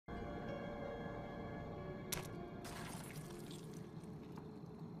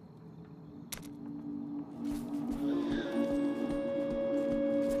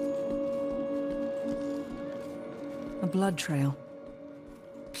blood trail.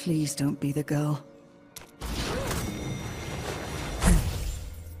 Please don't be the girl.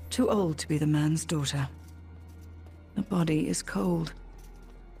 Too old to be the man's daughter. The body is cold,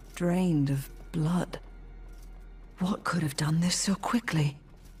 drained of blood. What could have done this so quickly?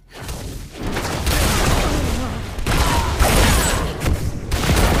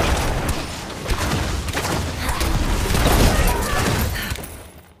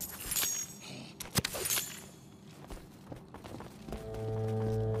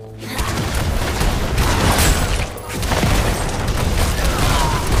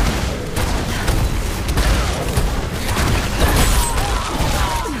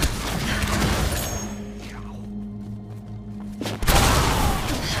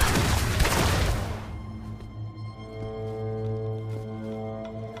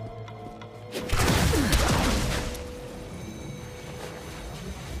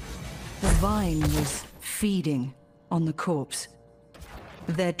 The vine was feeding on the corpse.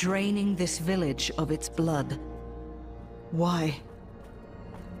 They're draining this village of its blood. Why?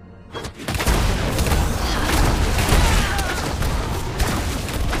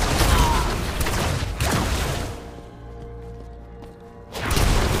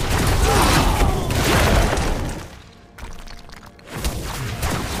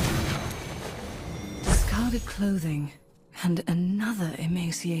 Discarded clothing and another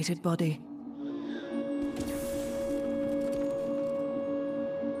emaciated body.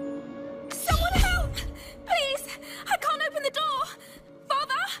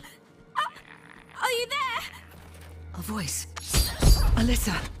 A voice.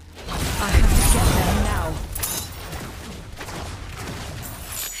 Alyssa! I have to get there now.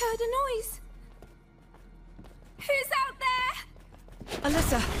 Heard a noise. Who's out there?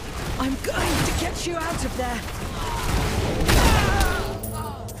 Alyssa! I'm going to get you out of there!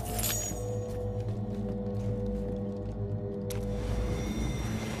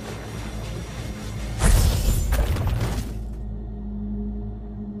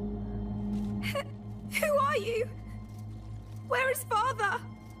 Who are you? Where is Father?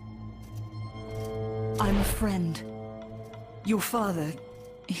 I'm a friend. Your father,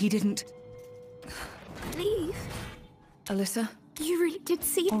 he didn't... Leave? Alyssa? You really did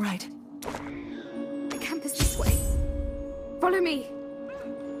see... All right. The camp is this way. Follow me.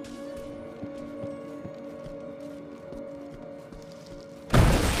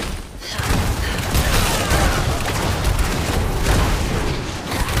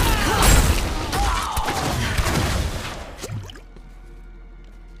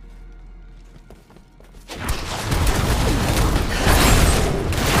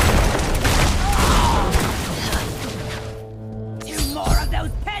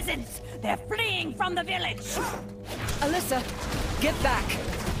 They're fleeing from the village! Alyssa, get back!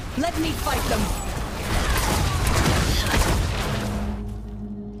 Let me fight them!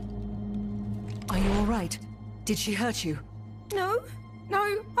 Are you all right? Did she hurt you? No,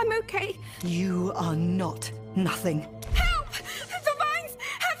 I'm okay. You are not nothing. Help! The vines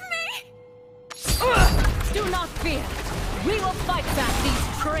have me! Do not fear! We will fight back these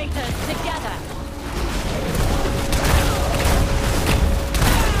traitors together!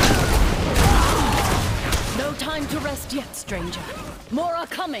 No time to rest yet, stranger. More are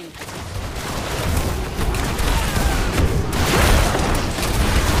coming!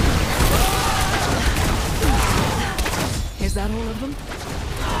 Is that all of them?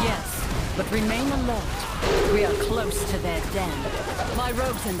 Yes, but remain alert. We are close to their den. My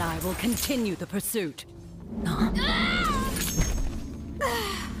rogues and I will continue the pursuit.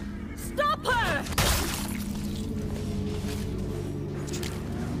 Stop her!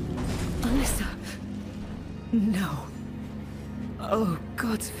 Alyssa. No. Oh,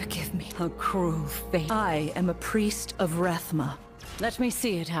 gods forgive me. A cruel fate. I am a priest of Rethma. Let me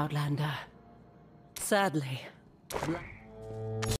see it, Outlander. Sadly,